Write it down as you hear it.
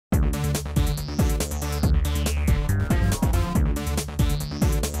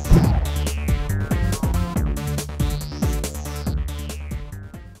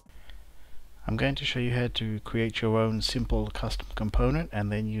going to show you how to create your own simple custom component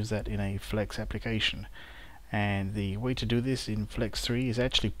and then use that in a Flex application. And the way to do this in Flex 3 is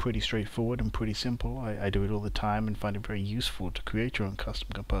actually pretty straightforward and pretty simple. I do it all the time and find it very useful to create your own custom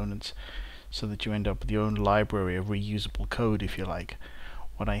components so that you end up with your own library of reusable code, if you like.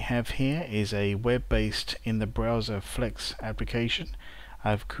 What I have here is a web-based in the browser Flex application.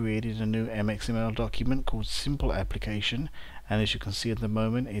 I've created a new Mxml document called Simple Application, and as you can see at the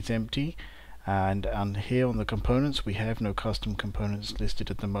moment it's empty, and here on the components we have no custom components listed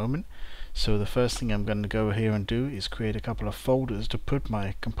at the moment. So the first thing I'm going to go here and do is create a couple of folders to put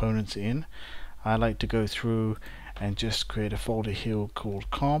my components in. I like to go through and just create a folder here called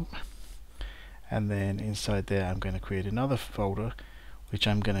com, and then inside there I'm going to create another folder which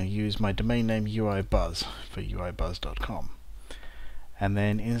I'm going to use my domain name UIBuzz for uibuzz.com. And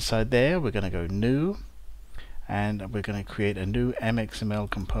then inside there we're going to go new, and we're going to create a new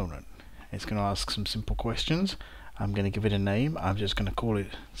Mxml component. It's going to ask some simple questions. I'm going to give it a name. I'm just going to call it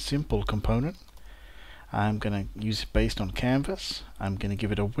simple component. I'm going to use it based on canvas. I'm going to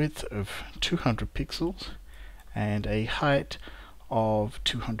give it a width of 200 pixels and a height of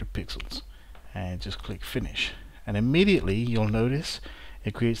 200 pixels, and just click finish. And immediately you'll notice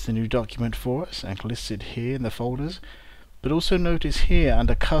it creates the new document for us and lists it here in the folders. But also notice here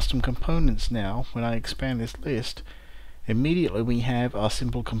under custom components now, when I expand this list, immediately we have our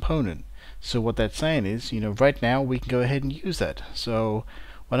simple component. So what that's saying is, right now we can go ahead and use that. So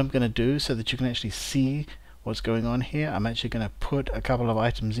what I'm going to do so that you can actually see what's going on here, I'm actually going to put a couple of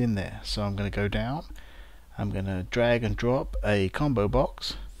items in there. So I'm going to go down, I'm going to drag and drop a combo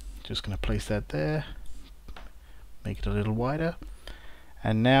box, just going to place that there, make it a little wider,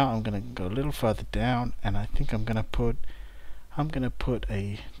 and now I'm going to go a little further down, and I think I'm going to put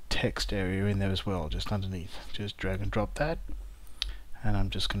a text area in there as well, just underneath. Just drag and drop that, and I'm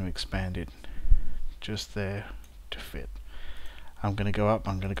just going to expand it just there to fit. I'm going to go up,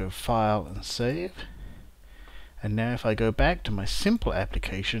 I'm going to go File and Save, and now if I go back to my simple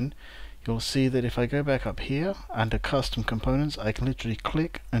application, you'll see that if I go back up here under custom components, I can literally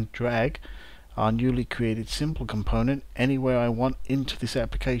click and drag our newly created simple component anywhere I want into this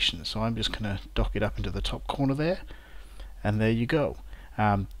application. So I'm just going to dock it up into the top corner there, and there you go.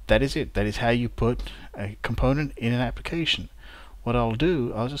 That is it. That is how you put a component in an application. What I'll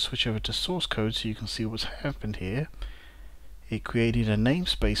do, I'll just switch over to source code so you can see what's happened here. It created a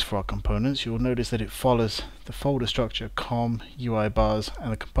namespace for our components. You'll notice that it follows the folder structure com, uibuzz,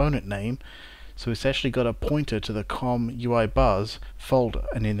 and the component name. So it's actually got a pointer to the com uibuzz folder,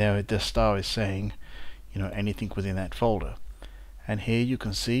 and in there the star is saying, anything within that folder. And here you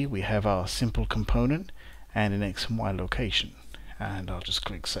can see we have our simple component and an X and Y location, and I'll just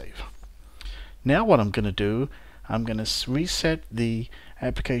click save. Now what I'm going to do, I'm going to reset the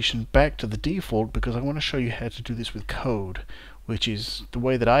application back to the default because I want to show you how to do this with code, which is the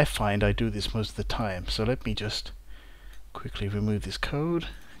way that I find I do this most of the time. So let me just quickly remove this code,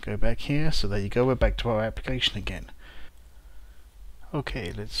 go back here. So there you go, we're back to our application again.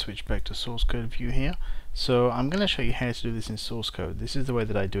 Okay, let's switch back to source code view here. So I'm going to show you how to do this in source code. This is the way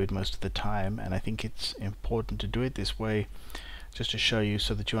that I do it most of the time, and I think it's important to do it this way just to show you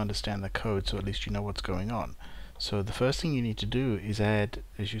so that you understand the code, so at least you know what's going on. So the first thing you need to do is add,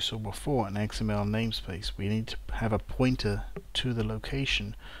 as you saw before, an Xml namespace. We need to have a pointer to the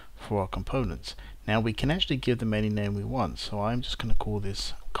location for our components. Now we can actually give them any name we want, so I'm just going to call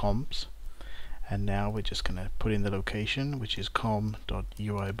this comps, and now we're just going to put in the location, which is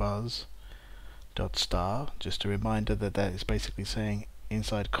com.uibuzz.star. Just a reminder that that is basically saying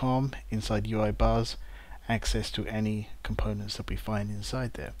inside com, inside uibuzz, access to any components that we find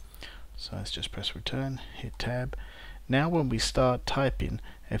inside there. So let's just press return, hit tab. Now when we start typing,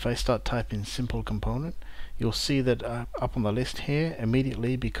 if I start typing simple component, you'll see that up on the list here,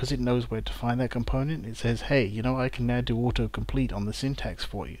 immediately, because it knows where to find that component, it says, hey, I can now do autocomplete on the syntax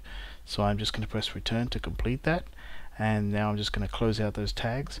for you. So I'm just going to press return to complete that, and now I'm just going to close out those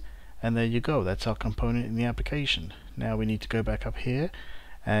tags, and there you go. That's our component in the application. Now we need to go back up here,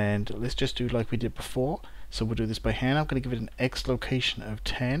 and let's just do like we did before. So we'll do this by hand. I'm going to give it an X location of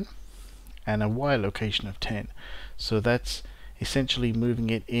 10 and a Y location of 10. So that's essentially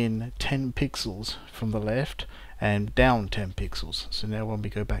moving it in 10 pixels from the left and down 10 pixels. So now when we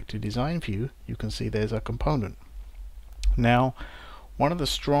go back to design view, you can see there's our component. Now one of the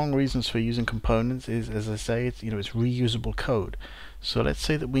strong reasons for using components is, as I say, it's reusable code. So let's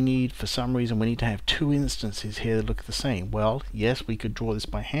say that for some reason we need to have two instances here that look the same. Well, yes, we could draw this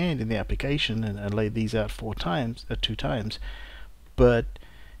by hand in the application and lay these out 2 times, but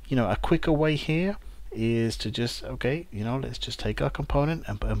a quicker way here is to just, okay, let's just take our component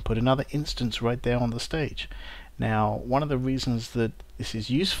and put another instance right there on the stage. Now, one of the reasons that this is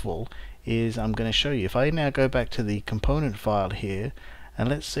useful is I'm going to show you. If I now go back to the component file here, and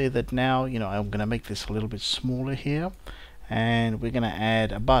let's say that now, I'm going to make this a little bit smaller here, and we're going to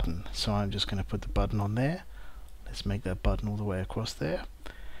add a button. So I'm just going to put the button on there. Let's make that button all the way across there.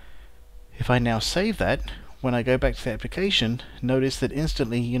 If I now save that, when I go back to the application, notice that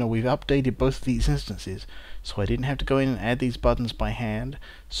instantly, we've updated both of these instances. So I didn't have to go in and add these buttons by hand.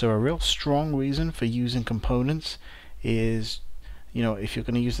 So a real strong reason for using components is, if you're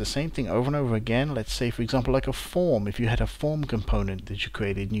going to use the same thing over and over again, let's say for example like a form, if you had a form component that you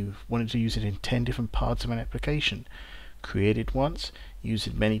created and you wanted to use it in 10 different parts of an application, create it once, use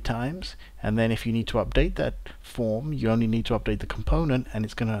it many times, and then if you need to update that form, you only need to update the component and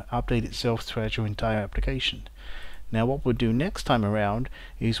it's going to update itself throughout your entire application. Now what we'll do next time around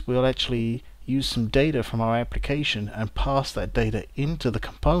is we'll actually use some data from our application and pass that data into the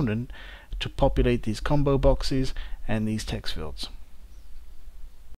component to populate these combo boxes and these text fields.